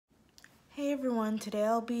Hey everyone, today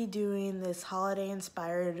I'll be doing this holiday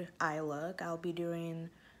inspired eye look. I'll be doing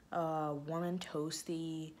warm and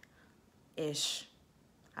toasty-ish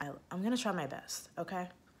eye look. I'm gonna try my best, okay?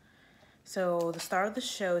 So the star of the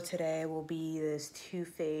show today will be this Too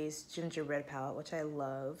Faced Gingerbread palette, which I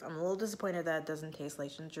love. I'm a little disappointed that it doesn't taste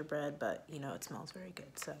like gingerbread, but you know, it smells very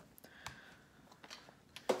good, so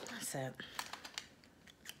that's it.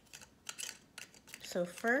 So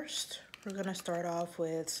first, we're gonna start off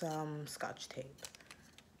with some Scotch tape.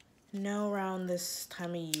 Know around this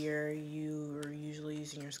time of year you are usually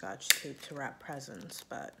using your Scotch tape to wrap presents,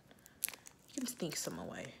 but you can sneak some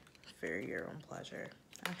away for your own pleasure.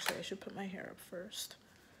 Actually, I should put my hair up first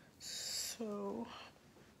so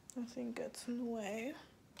nothing gets in the way.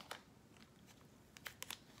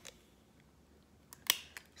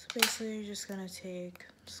 So basically you're just gonna take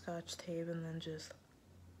Scotch tape and then just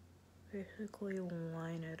basically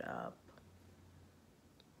line it up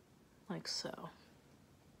like so.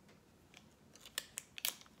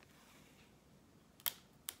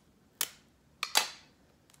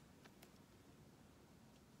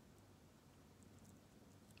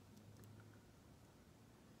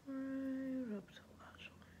 Right up to the lash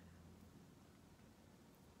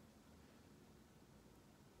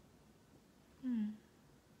line.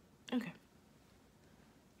 Okay.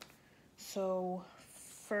 So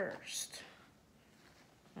first,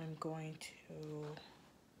 I'm going to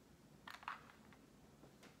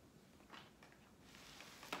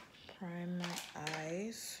prime my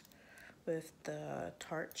eyes with the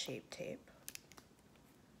Tarte Shape Tape.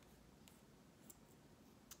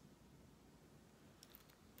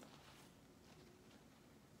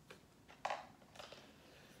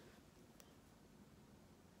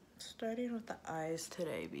 Starting with the eyes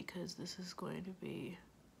today because this is going to be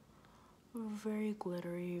very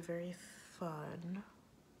glittery, very fun,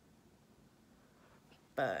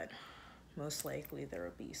 but most likely there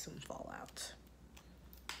will be some fallout.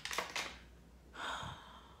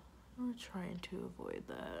 We're trying to avoid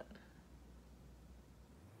that.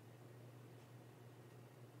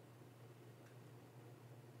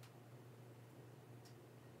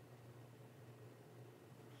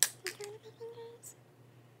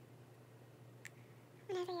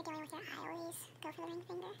 Whenever you're dealing with your eye, always go for the ring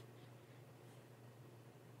finger.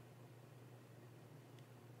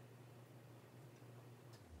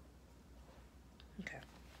 Okay.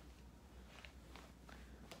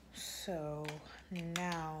 So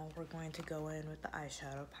now we're going to go in with the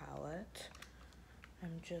eyeshadow palette.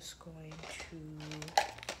 I'm just going to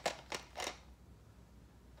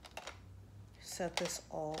set this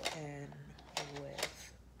all in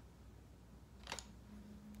with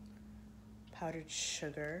powdered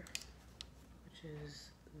sugar, which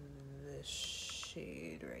is this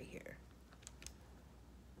shade right here.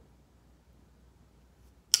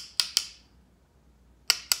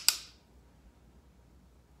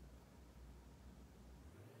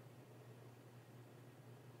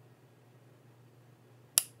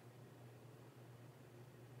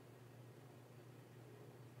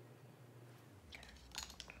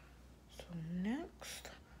 So next,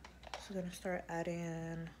 I'm gonna start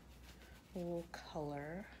adding a little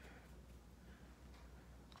color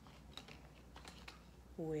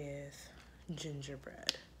with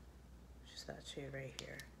Gingerbread, which is that shade right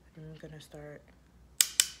here. I'm gonna start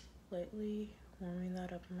lightly warming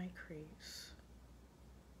that up in my crease.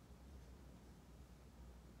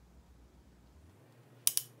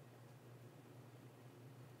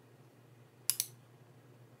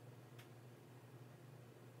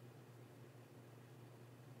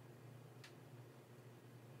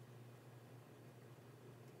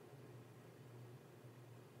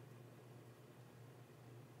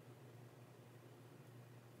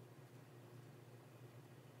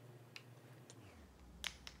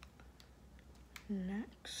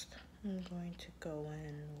 Next, I'm going to go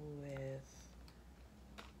in with,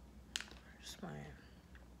 where's my,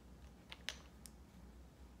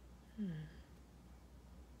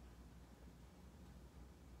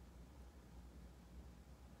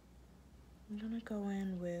 I'm gonna go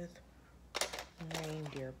in with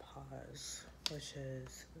Reindeer Paws, which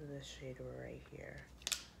is this shade right here.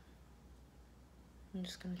 I'm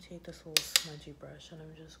just gonna take this little smudgy brush and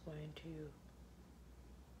I'm just going to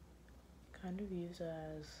kind of use it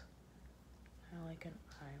as kind of like an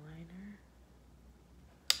eyeliner.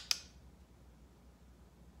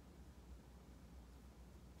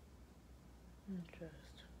 And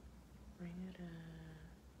just bring it in.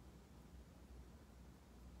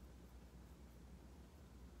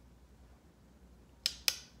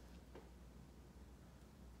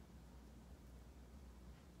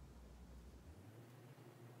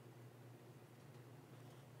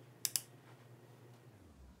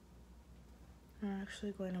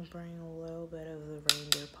 actually going to bring a little bit of the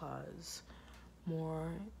reindeer paws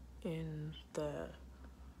more in the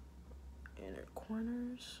inner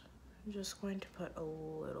corners. I'm just going to put a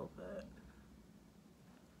little bit.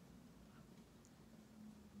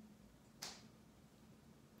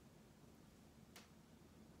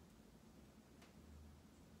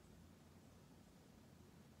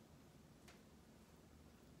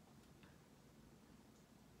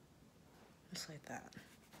 Just like that.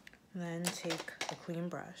 And then take a clean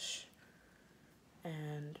brush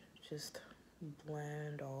and just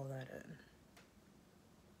blend all that in.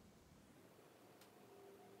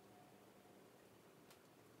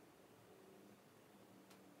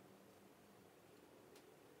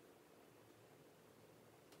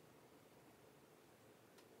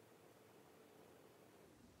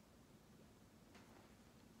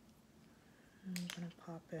 I'm gonna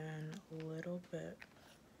pop in a little bit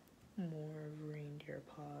more reindeer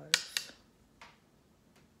paws.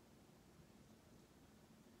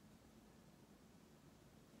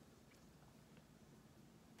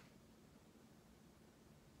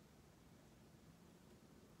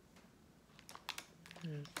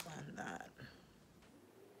 And blend that.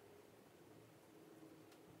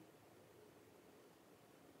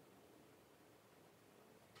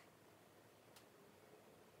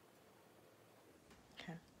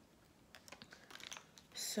 Okay.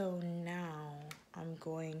 So now I'm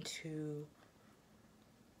going to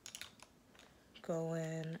go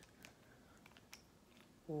in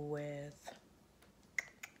with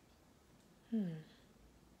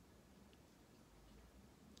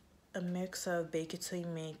a mix of Bake It Till You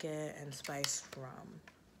Make It and Spiced Rum,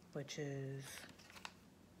 which is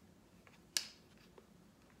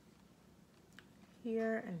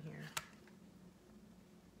here and here.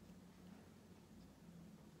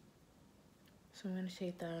 So I'm going to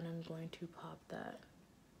take that and I'm going to pop that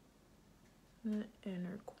in the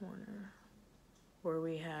inner corner where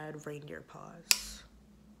we had reindeer paws.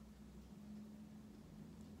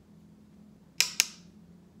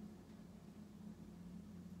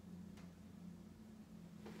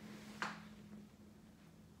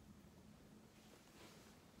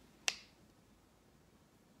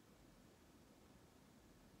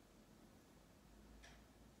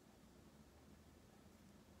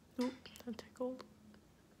 Oop, that tickled.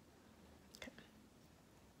 Okay.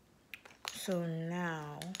 So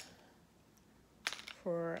now,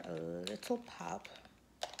 for a little pop,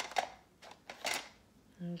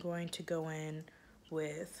 I'm going to go in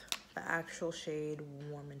with the actual shade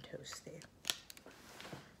Warm and Toasty.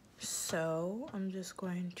 So I'm just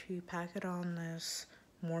going to pack it on this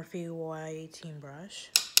Morphe Y18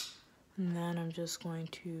 brush, and then I'm just going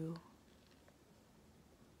to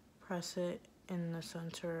press it in the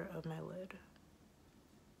center of my lid.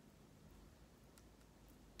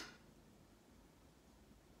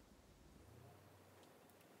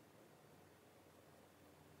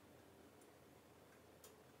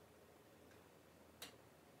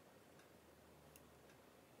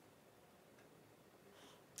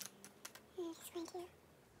 Just going to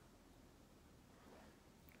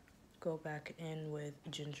Go back in with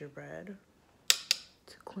Gingerbread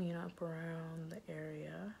to clean up around the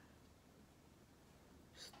area,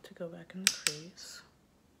 just to go back in the crease.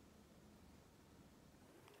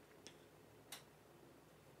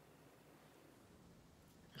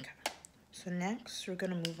 Okay, so next we're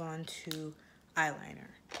gonna move on to eyeliner.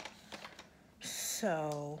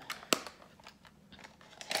 So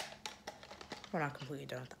we're not completely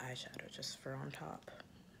done with the eyeshadow, just for on top.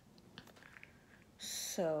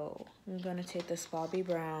 So I'm gonna take this Bobbi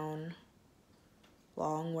Brown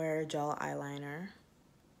long wear gel eyeliner.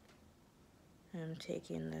 I'm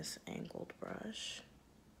taking this angled brush.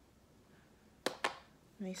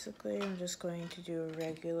 Basically, I'm just going to do a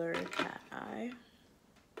regular cat eye.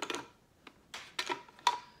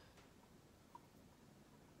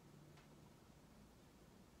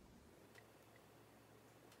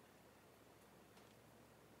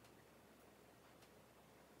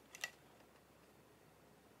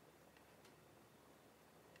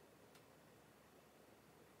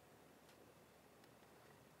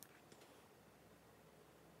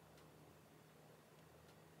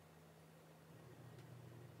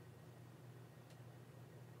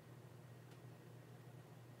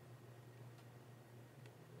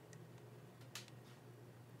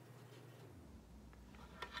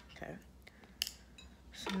 Okay,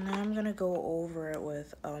 so now I'm gonna go over it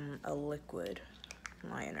with a liquid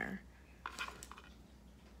liner.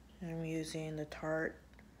 I'm using the Tarte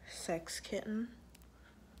Sex Kitten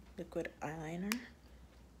liquid eyeliner.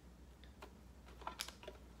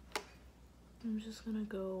 I'm just gonna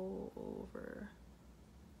go over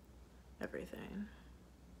everything.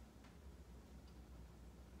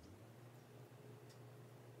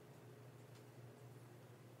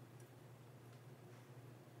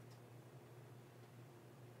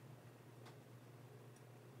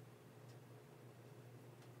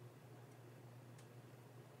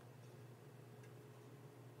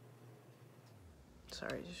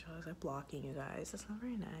 Sorry, just realized I'm blocking you guys. That's not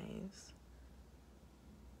very nice.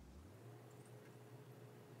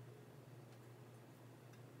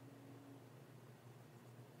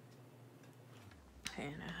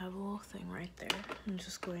 And I have a little thing right there. I'm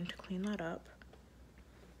just going to clean that up.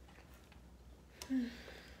 I'm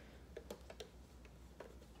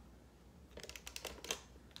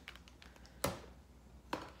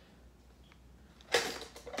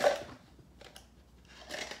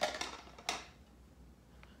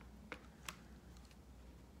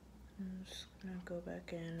just gonna go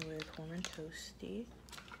back in with Hormone Toasty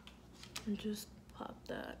and just pop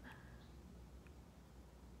that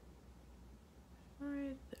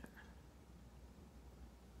right there.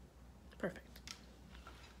 Perfect.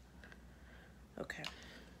 Okay,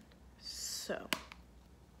 so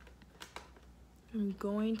I'm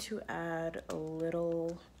going to add a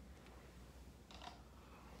little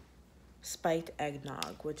spiked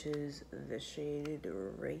eggnog, which is the shade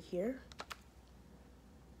right here,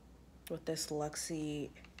 with this Luxie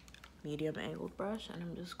medium angled brush, and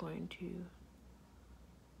I'm just going to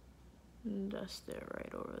dust it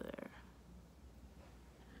right over there.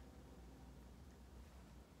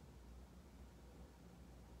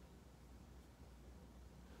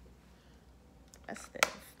 Festive.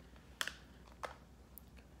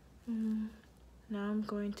 Now I'm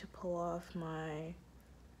going to pull off my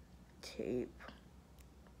tape.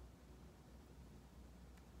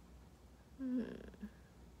 Oh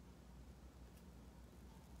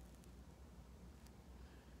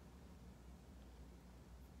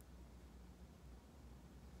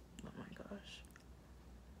my gosh.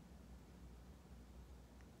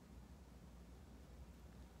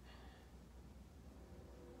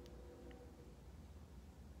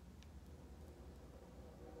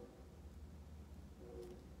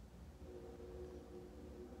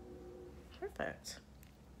 Perfect.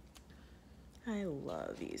 I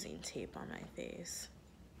love using tape on my face.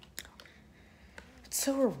 It's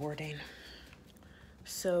so rewarding.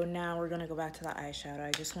 So now we're gonna go back to the eyeshadow.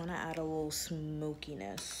 I just wanna add a little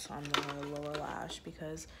smokiness on the lower lash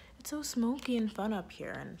because it's so smoky and fun up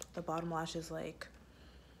here, and the bottom lash is like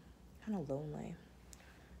kind of lonely.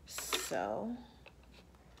 So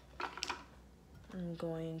I'm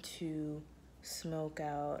going to smoke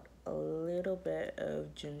out a little bit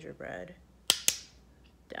of gingerbread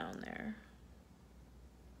down there.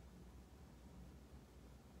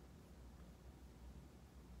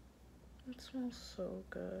 It smells so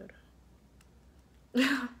good.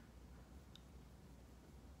 Yeah,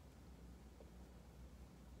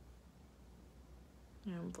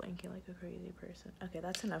 I'm blanking like a crazy person. Okay,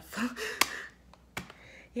 that's enough.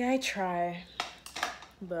 Yeah, I try,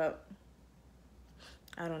 but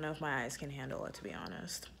I don't know if my eyes can handle it, to be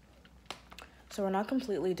honest. So we're not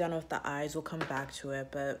completely done with the eyes. We'll come back to it,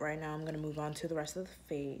 but right now I'm gonna move on to the rest of the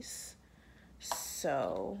face.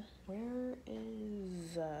 So where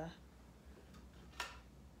is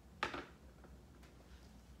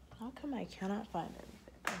how come I cannot find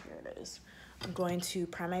everything? Oh, here it is. I'm going to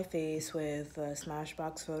prime my face with the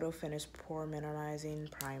Smashbox Photo Finish Pore Minimizing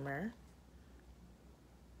Primer.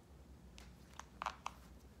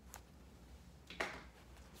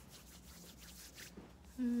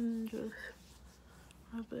 And just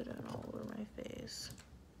rub it in all over my face.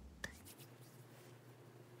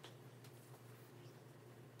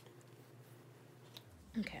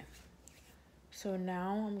 Okay. So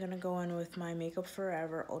now I'm gonna go in with my Makeup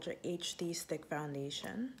Forever Ultra HD Stick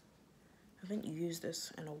Foundation. I haven't used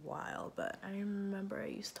this in a while, but I remember I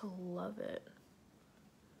used to love it.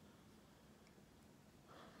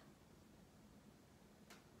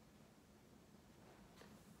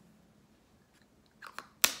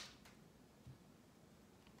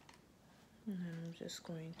 And then I'm just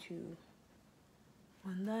going to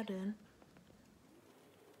blend that in.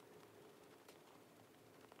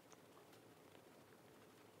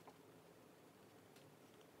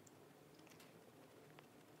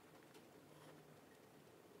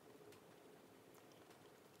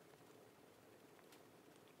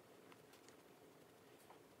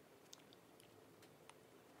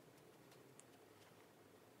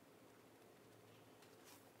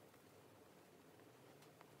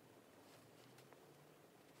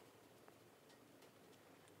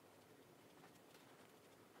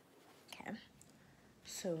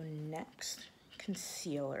 So next,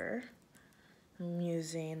 concealer. I'm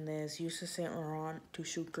using this Yves Saint Laurent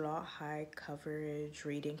Touche Éclat High Coverage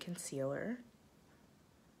Radiant Concealer.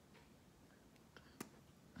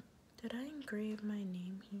 Did I engrave my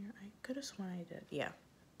name here? I could have sworn I did. Yeah,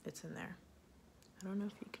 it's in there. I don't know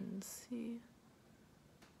if you can see.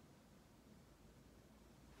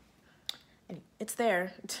 It's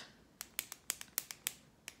there.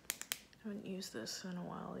 I haven't used this in a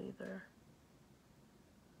while either.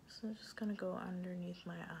 So I'm just gonna go underneath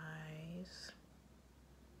my eyes.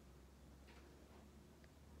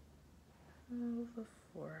 Move the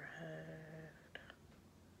forehead.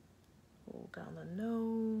 A little down the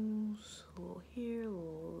nose. A little here, a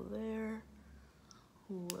little there.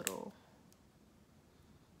 A little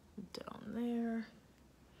down there.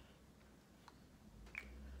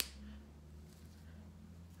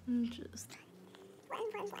 And just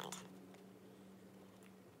blend.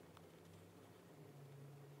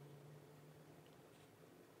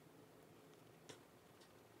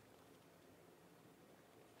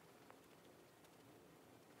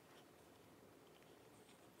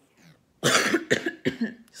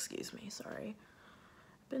 excuse me, sorry.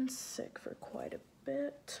 I've been sick for quite a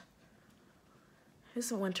bit.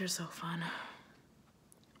 Isn't winter so fun?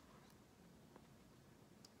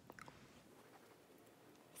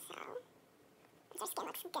 So, your skin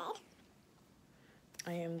looks good.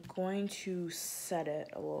 I am going to set it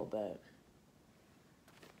a little bit.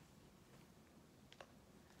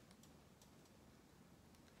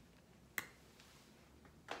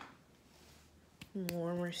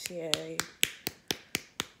 More Mercier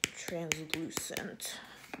translucent.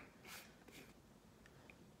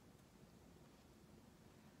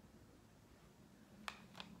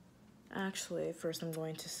 Actually, first I'm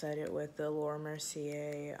going to set it with the Laurent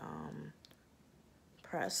Mercier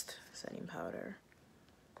pressed setting powder.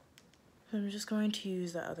 I'm just going to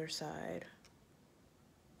use the other side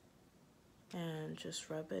and just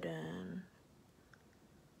rub it in.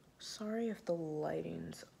 Sorry if the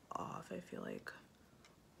lighting's off. I feel like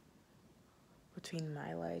between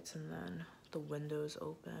my lights and then the windows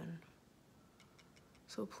open.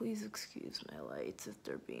 So please excuse my lights if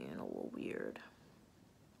they're being a little weird.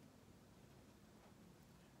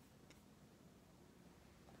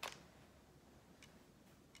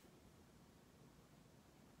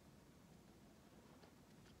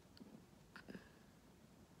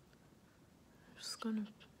 Just gonna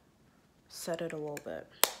set it a little bit.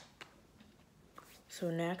 So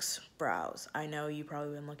next, brows. I know you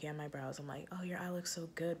probably been looking at my brows. I'm like, oh, your eye looks so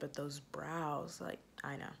good, but those brows, like,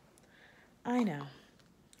 I know.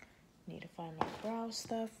 Need to find my brow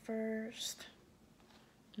stuff first.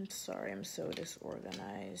 I'm sorry, I'm so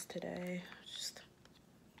disorganized today.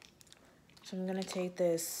 So I'm gonna take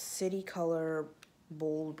this City Color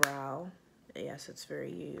Bold Brow. Yes, it's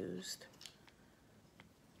very used.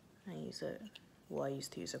 I use it, well, I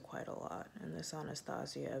used to use it quite a lot. And this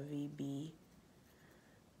Anastasia VB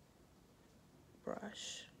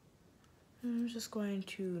brush. I'm just going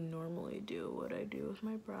to normally do what I do with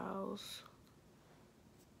my brows.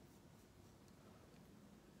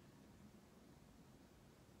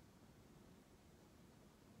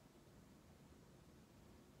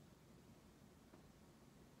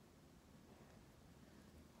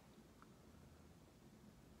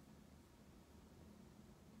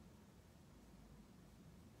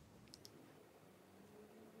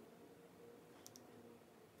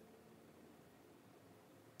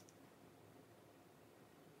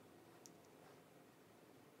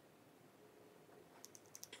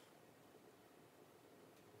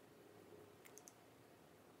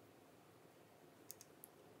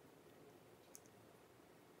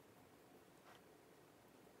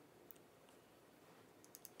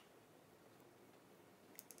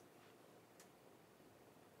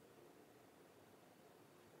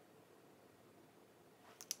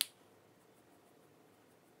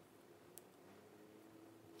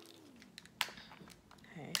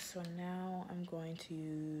 Okay, so now I'm going to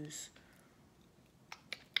use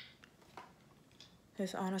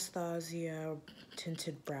this Anastasia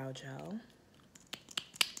Tinted Brow Gel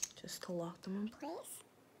just to lock them in place.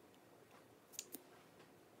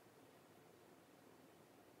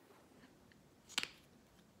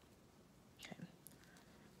 Okay,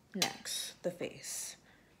 next, the face.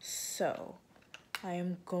 So I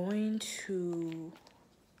am going to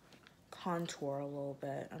contour a little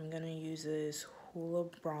bit. I'm gonna use this Hoola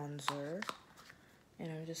bronzer,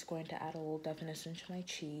 and I'm just going to add a little definition to my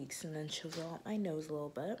cheeks and then chisel out my nose a little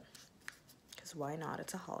bit, because why not?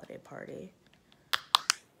 It's a holiday party.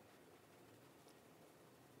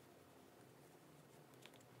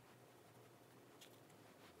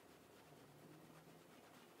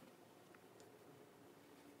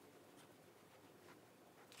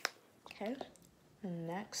 Okay, and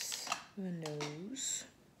next, the nose.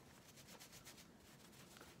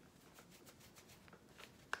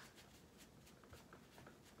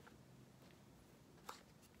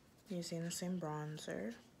 Using the same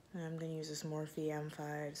bronzer. And I'm going to use this Morphe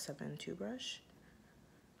M57 brush.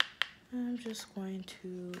 And I'm just going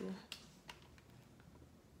to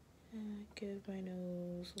give my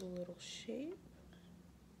nose a little shape.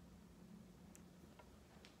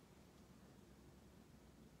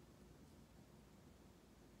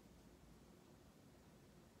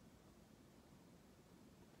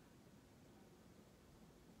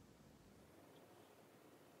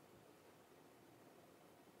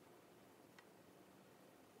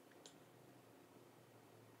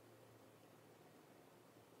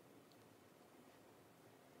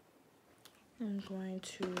 I'm going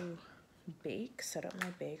to set up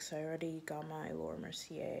my bake. So I already got my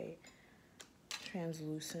Mercier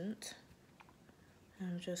translucent.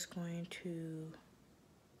 I'm just going to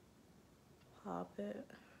pop it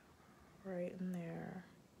right in there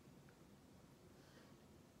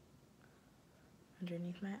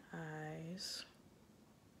underneath my eyes.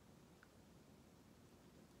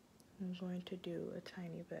 I'm going to do a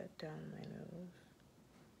tiny bit down my nose.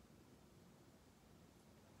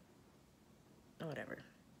 Whatever,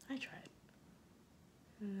 I tried.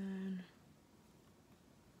 And then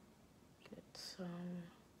get some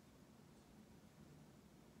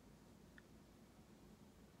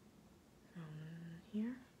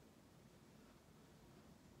here.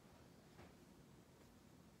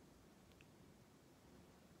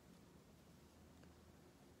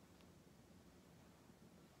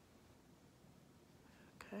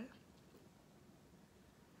 Okay.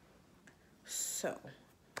 So,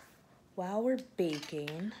 while we're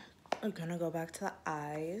baking, we're gonna go back to the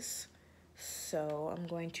eyes. So I'm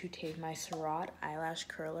going to take my Surratt eyelash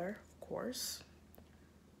curler, of course,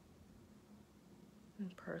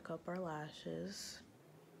 and perk up our lashes.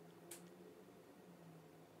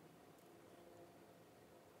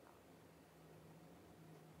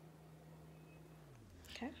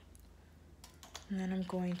 Okay. And then I'm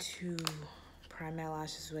going to prime my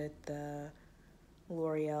lashes with the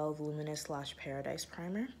L'Oreal Voluminous Lash Paradise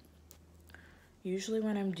Primer. Usually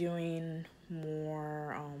when I'm doing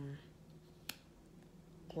more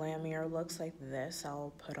glammier looks like this,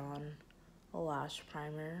 I'll put on a lash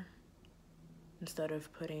primer instead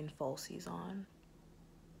of putting falsies on.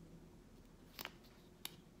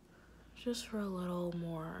 Just for a little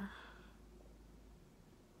more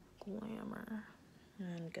glamour.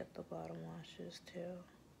 And get the bottom lashes too.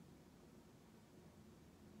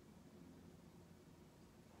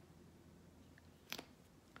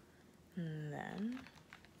 And then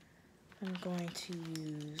I'm going to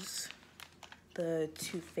use the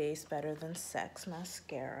Too Faced Better Than Sex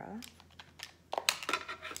mascara.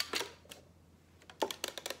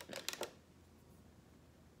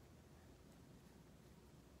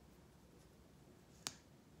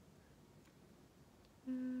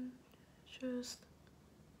 And just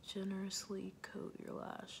generously coat your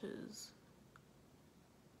lashes.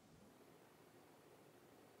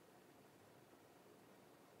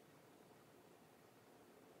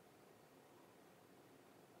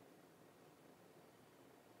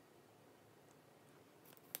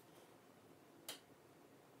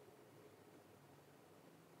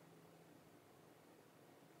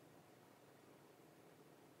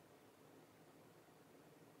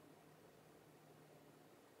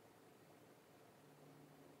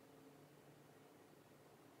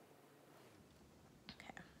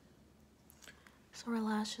 So our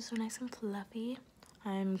lashes are nice and fluffy.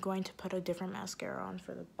 I'm going to put a different mascara on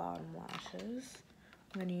for the bottom lashes.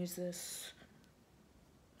 I'm going to use this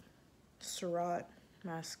Surratt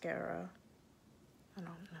mascara. I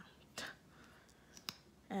don't know.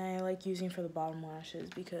 And I like using for the bottom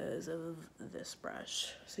lashes because of this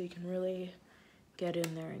brush. So you can really get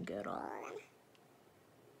in there and get on.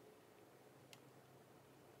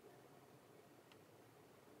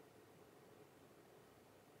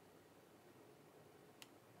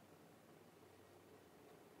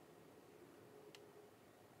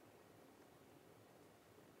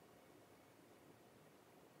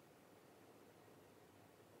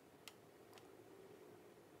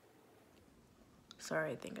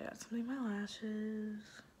 Sorry, I think I got something in my lashes.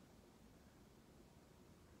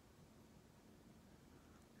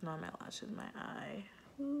 Not my lashes, my eye.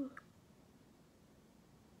 Ooh.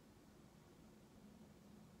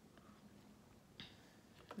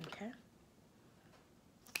 Okay.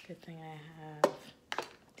 Good thing I have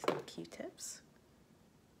some Q-tips.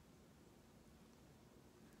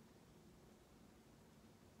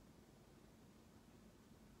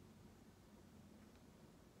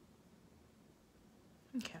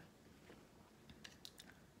 Okay.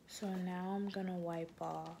 So now I'm gonna wipe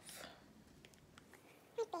off.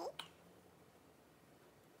 My bake.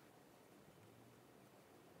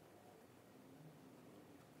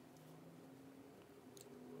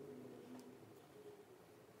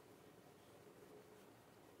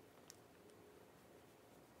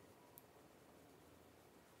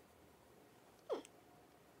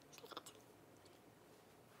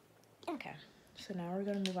 Okay, so now we're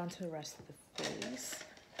gonna move on to the rest of the face.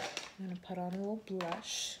 I'm gonna put on a little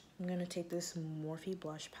blush. I'm gonna take this Morphe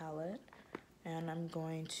blush palette and I'm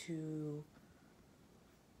going to,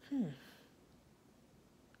 I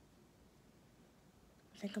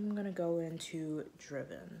think I'm gonna go into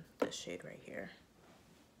Driven, this shade right here.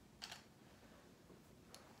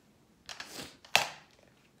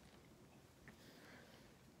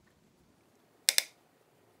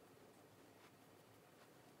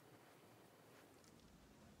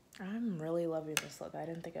 I'm really loving this look. I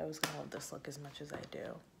didn't think I was gonna love this look as much as I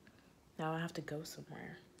do. Now I have to go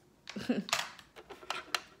somewhere. It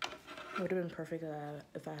would have been perfect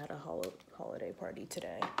if I had a holiday party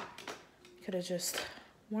today. Could have just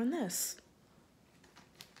worn this.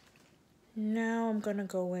 Now I'm gonna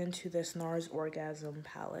go into this NARS Orgasm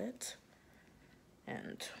palette.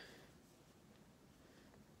 And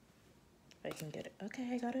I can get it. Okay,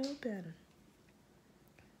 I got it open.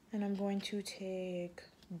 And I'm going to take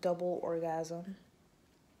Double Orgasm,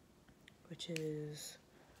 which is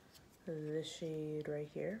this shade right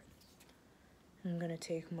here. I'm gonna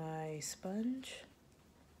take my sponge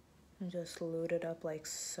and just load it up like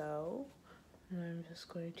so. And I'm just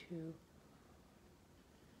going to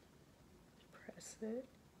press it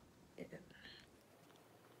in.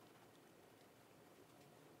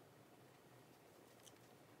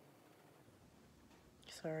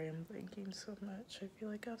 Sorry, I'm blinking so much. I feel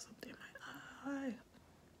like I have something in my eye.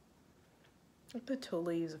 I could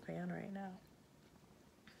totally use a fan right now.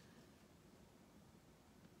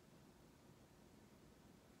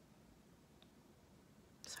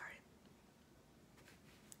 Sorry.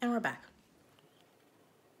 And we're back.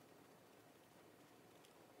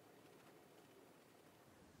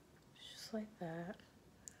 Just like that.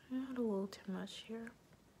 I had a little too much here.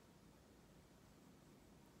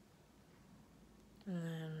 And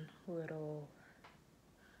then a little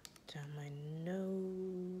down my nose.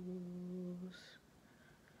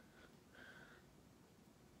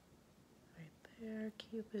 Right there,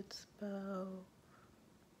 Cupid's bow.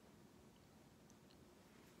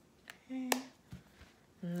 Okay.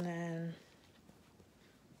 And then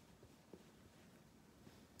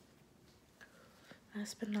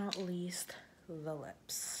last but not least, the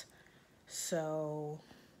lips. So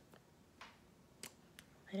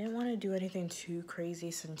I didn't want to do anything too crazy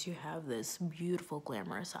since you have this beautiful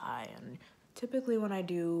glamorous eye, and typically when I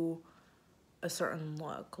do a certain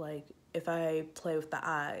look, like if I play with the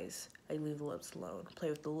eyes, I leave the lips alone. Play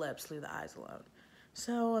with the lips, leave the eyes alone.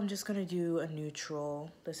 So I'm just gonna do a neutral.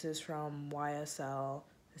 This is from YSL.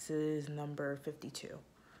 This is number 52.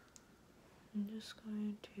 I'm just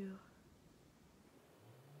going to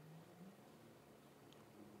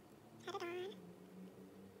Add it on.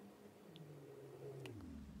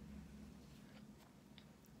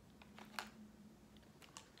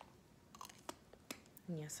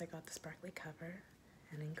 And yes, I got the sparkly cover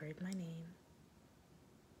and engraved my name.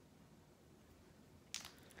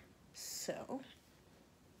 So,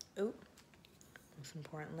 most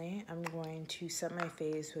importantly, I'm going to set my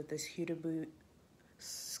face with this Huda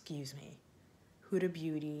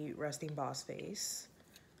Beauty Resting Boss Face.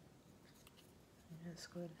 That's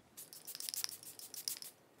good.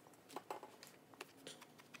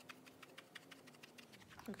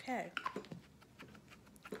 Okay.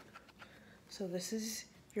 So this is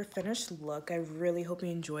your finished look. I really hope you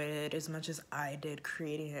enjoyed it as much as I did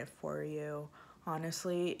creating it for you.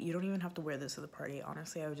 Honestly, you don't even have to wear this to the party.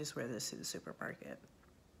 Honestly, I would just wear this to the supermarket.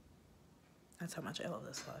 That's how much I love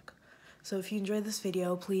this look. So if you enjoyed this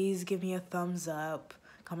video, please give me a thumbs up.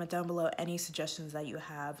 Comment down below any suggestions that you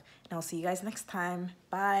have. And I'll see you guys next time.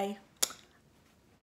 Bye.